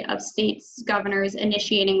constitutionality of states' governors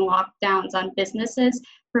initiating lockdowns on businesses,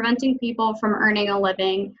 preventing people from earning a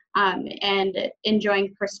living and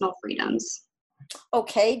enjoying personal freedoms.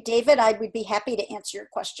 Okay, David, I would be happy to answer your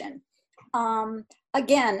question.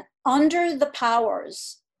 Again, under the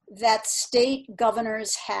powers that state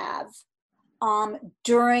governors have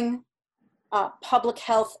during public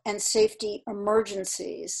health and safety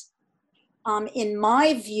emergencies, in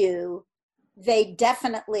my view, they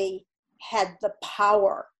definitely had the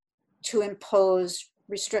power to impose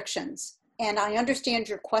restrictions. And I understand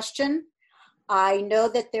your question. I know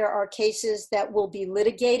that there are cases that will be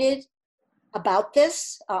litigated about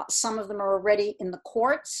this. Some of them are already in the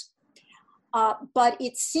courts. But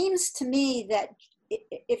it seems to me that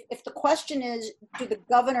if the question is, do the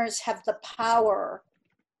governors have the power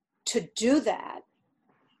to do that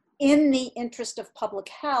in the interest of public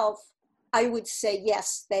health, I would say,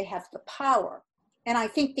 yes, they have the power. And I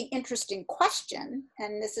think the interesting question,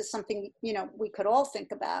 and this is something, we could all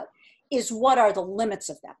think about, is what are the limits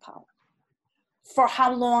of that power? For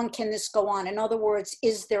how long can this go on? In other words,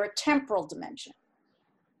 is there a temporal dimension,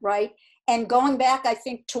 right? And going back, I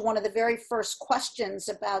think, to one of the very first questions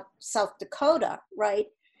about South Dakota, right?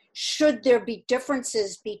 Should there be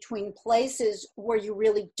differences between places where you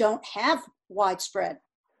really don't have widespread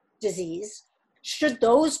disease? Should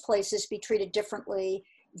those places be treated differently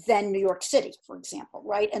than New York City, for example,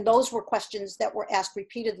 right? And those were questions that were asked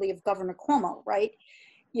repeatedly of Governor Cuomo, right?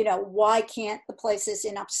 Why can't the places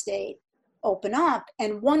in upstate open up?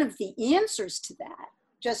 And one of the answers to that,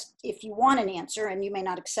 just if you want an answer, and you may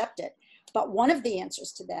not accept it, but one of the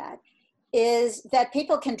answers to that is that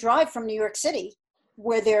people can drive from New York City,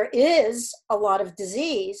 where there is a lot of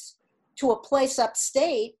disease, to a place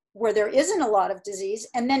upstate where there isn't a lot of disease,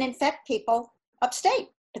 and then infect people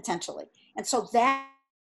upstate, potentially. And so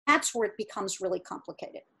that's where it becomes really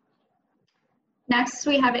complicated. Next,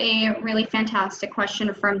 we have a really fantastic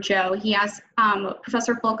question from Joe. He asks,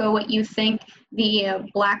 Professor Fulco, what you think the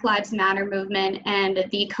Black Lives Matter movement and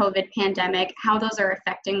the COVID pandemic, how those are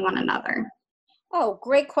affecting one another? Oh,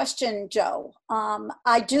 great question, Joe.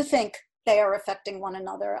 I do think they are affecting one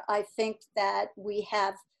another. I think that we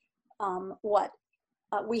have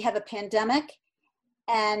we have a pandemic,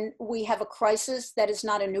 and we have a crisis that is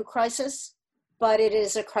not a new crisis, but it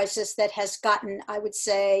is a crisis that has gotten, I would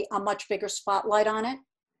say, a much bigger spotlight on it.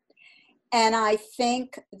 And I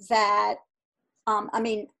think that,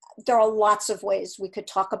 there are lots of ways we could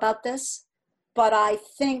talk about this, but I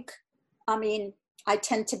think, I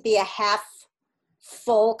tend to be a half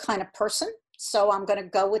full kind of person. So I'm going to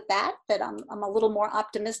go with that I'm a little more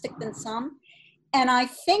optimistic than some. And I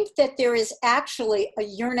think that there is actually a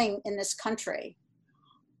yearning in this country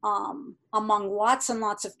among lots and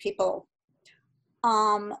lots of people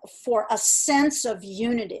for a sense of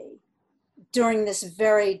unity during this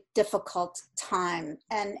very difficult time.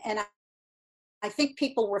 And I think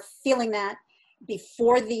people were feeling that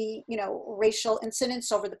before the racial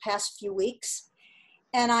incidents over the past few weeks.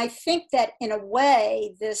 And I think that in a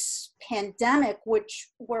way, this pandemic,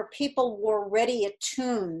 where people were already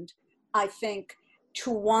attuned, I think, to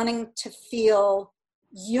wanting to feel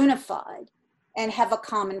unified and have a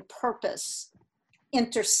common purpose,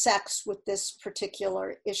 intersects with this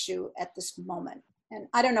particular issue at this moment. And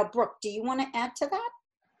I don't know, Brooke, do you want to add to that?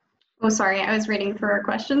 Oh, sorry, I was reading through our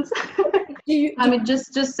questions.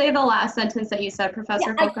 Just say the last sentence that you said,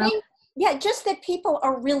 Professor Fulco. Just that people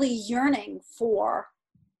are really yearning for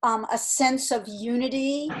a sense of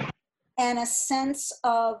unity and a sense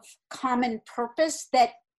of common purpose,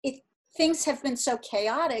 that things have been so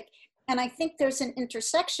chaotic. And I think there's an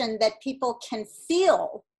intersection that people can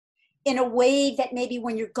feel in a way that maybe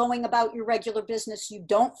when you're going about your regular business, you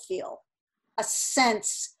don't feel a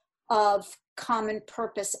sense of common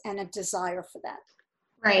purpose and a desire for that.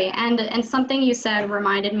 Right, and something you said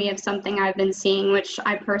reminded me of something I've been seeing, which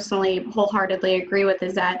I personally wholeheartedly agree with,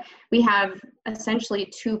 is that we have essentially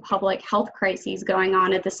two public health crises going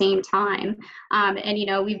on at the same time.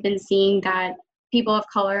 And we've been seeing that people of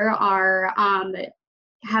color are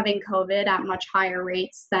having COVID at much higher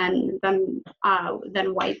rates than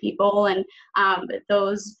white people, and I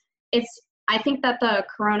think that the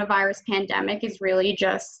coronavirus pandemic is really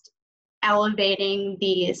just elevating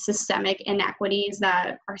the systemic inequities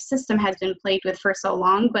that our system has been plagued with for so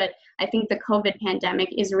long. But I think the COVID pandemic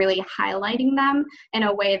is really highlighting them in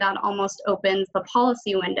a way that almost opens the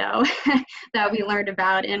policy window that we learned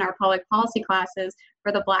about in our public policy classes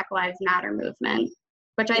for the Black Lives Matter movement,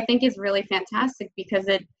 which I think is really fantastic, because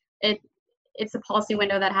it's a policy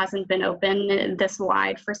window that hasn't been open this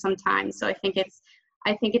wide for some time. So I think it's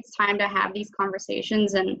time to have these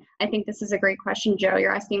conversations. And I think this is a great question, Joe.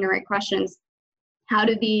 You're asking the right questions. How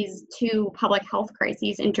do these two public health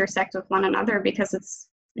crises intersect with one another? Because it's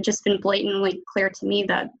just been blatantly clear to me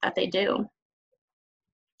that they do.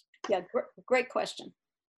 Yeah, great question.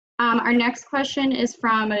 Our next question is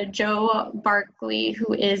from Joe Barkley,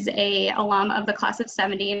 who is a alum of the class of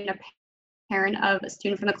 70 and a parent of a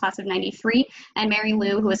student from the class of 93, and Mary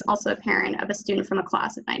Lou, who is also a parent of a student from the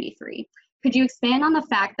class of 93. Could you expand on the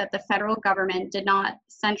fact that the federal government did not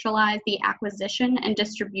centralize the acquisition and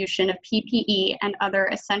distribution of PPE and other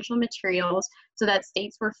essential materials so that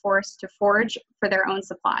states were forced to forage for their own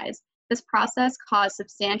supplies? This process caused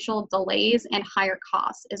substantial delays and higher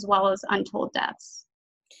costs, as well as untold deaths.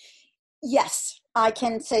 Yes, I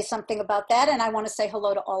can say something about that, and I want to say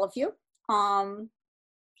hello to all of you. I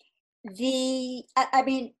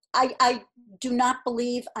do not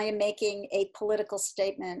believe I am making a political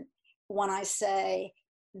statement when I say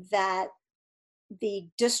that the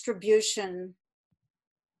distribution,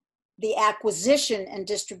 the acquisition and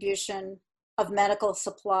distribution of medical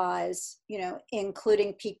supplies,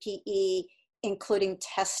 including PPE, including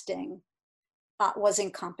testing, was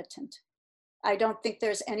incompetent. I don't think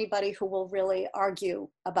there's anybody who will really argue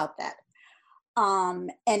about that.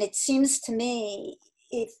 And it seems to me,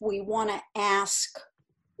 if we want to ask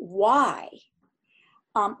why,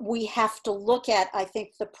 we have to look at, I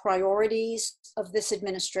think, the priorities of this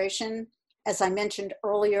administration. As I mentioned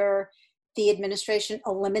earlier, the administration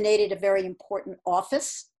eliminated a very important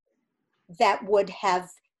office that would have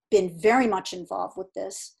been very much involved with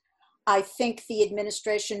this. I think the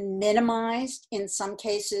administration minimized, in some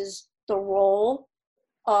cases, the role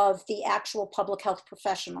of the actual public health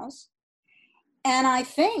professionals. And I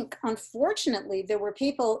think, unfortunately, there were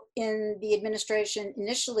people in the administration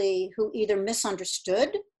initially who either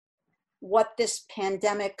misunderstood what this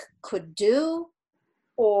pandemic could do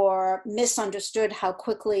or misunderstood how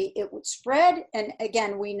quickly it would spread. And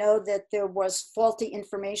again, we know that there was faulty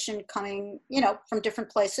information coming, from different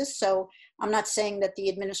places. So I'm not saying that the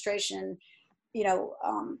administration,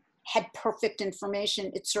 had perfect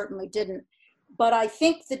information. It certainly didn't. But I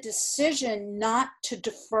think the decision not to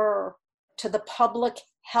defer to the public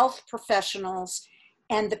health professionals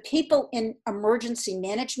and the people in emergency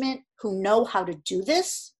management who know how to do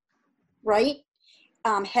this, right,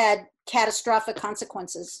 had catastrophic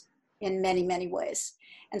consequences in many, many ways.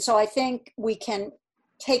 And so I think we can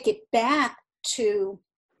take it back to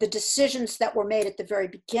the decisions that were made at the very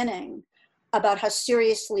beginning about how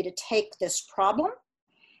seriously to take this problem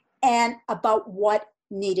and about what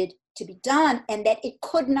needed to be done, and that it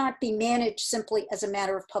could not be managed simply as a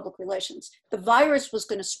matter of public relations. The virus was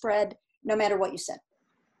going to spread no matter what you said.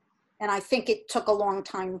 And I think it took a long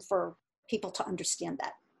time for people to understand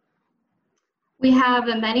that. We have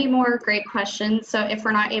many more great questions, so if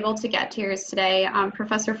we're not able to get to yours today,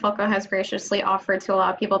 Professor Fulco has graciously offered to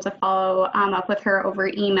allow people to follow up with her over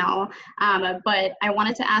email. But I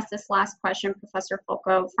wanted to ask this last question, Professor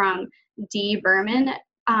Fulco, from Dee Berman.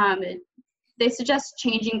 They suggest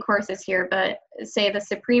changing courses here, but say the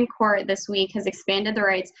Supreme Court this week has expanded the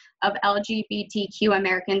rights of LGBTQ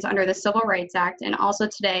Americans under the Civil Rights Act, and also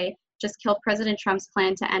today just killed President Trump's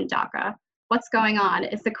plan to end DACA. What's going on?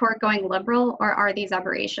 Is the court going liberal, or are these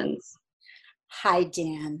aberrations? Hi,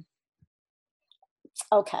 Dan.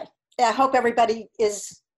 Okay. I hope everybody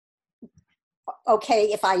is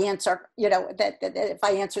okay if I answer, that if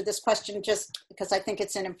I answer this question, just because I think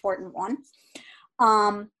it's an important one.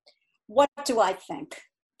 What do I think?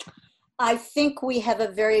 I think we have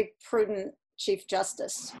a very prudent Chief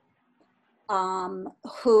Justice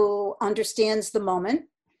who understands the moment,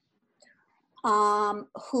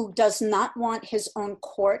 who does not want his own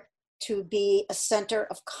court to be a center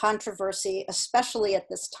of controversy, especially at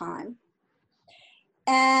this time.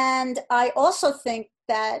 And I also think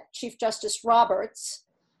that Chief Justice Roberts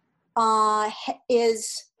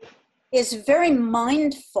is very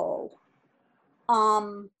mindful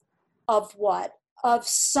of what? Of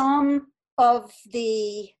some of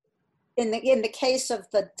the, in the case of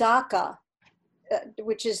the DACA,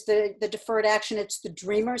 which is the deferred action, it's the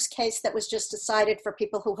Dreamers case that was just decided for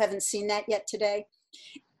people who haven't seen that yet today.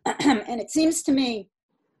 And it seems to me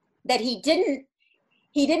that he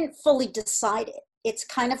didn't fully decide it. It's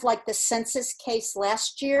kind of like the census case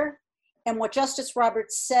last year. And what Justice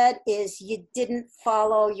Roberts said is you didn't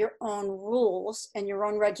follow your own rules and your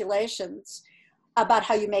own regulations about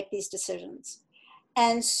how you make these decisions.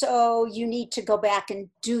 And so you need to go back and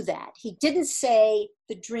do that. He didn't say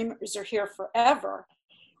the Dreamers are here forever.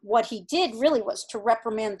 What he did really was to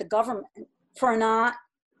reprimand the government for not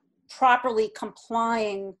properly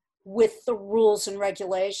complying with the rules and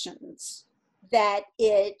regulations that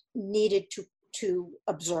it needed to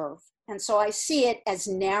observe. And so I see it as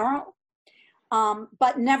narrow,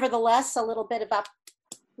 but nevertheless, a little bit about,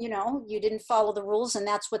 you didn't follow the rules, and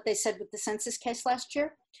that's what they said with the census case last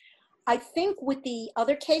year. I think with the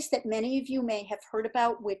other case that many of you may have heard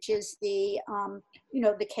about, which is the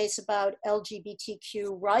case about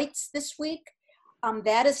LGBTQ rights this week,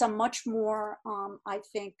 that is a much more, I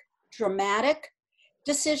think, dramatic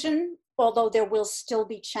decision, although there will still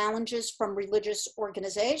be challenges from religious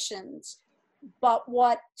organizations. But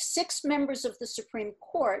what 6 members of the Supreme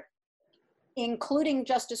Court, including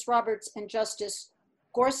Justice Roberts and Justice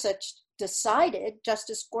Gorsuch, decided,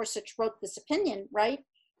 Justice Gorsuch wrote this opinion, right?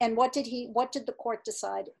 And what did the court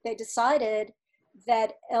decide? They decided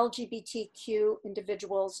that LGBTQ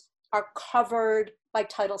individuals are covered by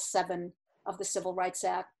Title VII of the Civil Rights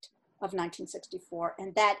Act of 1964.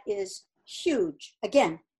 And that is huge.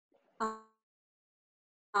 Again,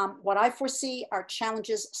 What I foresee are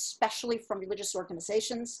challenges, especially from religious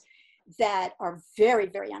organizations that are very,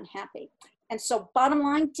 very unhappy. And so bottom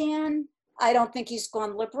line, Dan, I don't think he's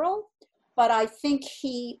gone liberal, but I think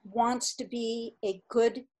he wants to be a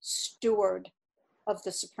good steward of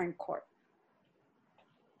the Supreme Court.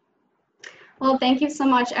 Well, thank you so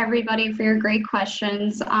much, everybody, for your great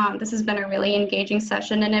questions. This has been a really engaging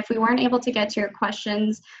session. And if we weren't able to get to your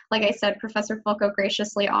questions, like I said, Professor Fulco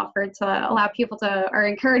graciously offered to allow people to, or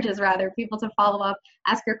encourages rather, people to follow up,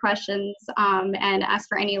 ask your questions, and ask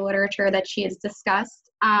for any literature that she has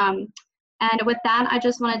discussed. And with that, I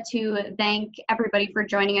just wanted to thank everybody for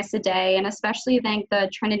joining us today, and especially thank the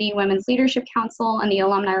Trinity Women's Leadership Council and the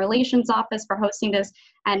Alumni Relations Office for hosting this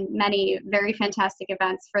and many very fantastic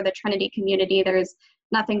events for the Trinity community. There's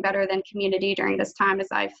nothing better than community during this time, as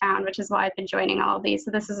I've found, which is why I've been joining all of these. So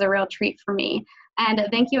this is a real treat for me. And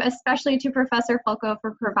thank you especially to Professor Fulco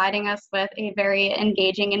for providing us with a very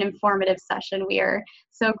engaging and informative session. We are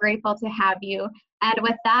so grateful to have you. And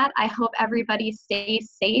with that, I hope everybody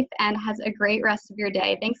stays safe and has a great rest of your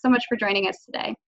day. Thanks so much for joining us today.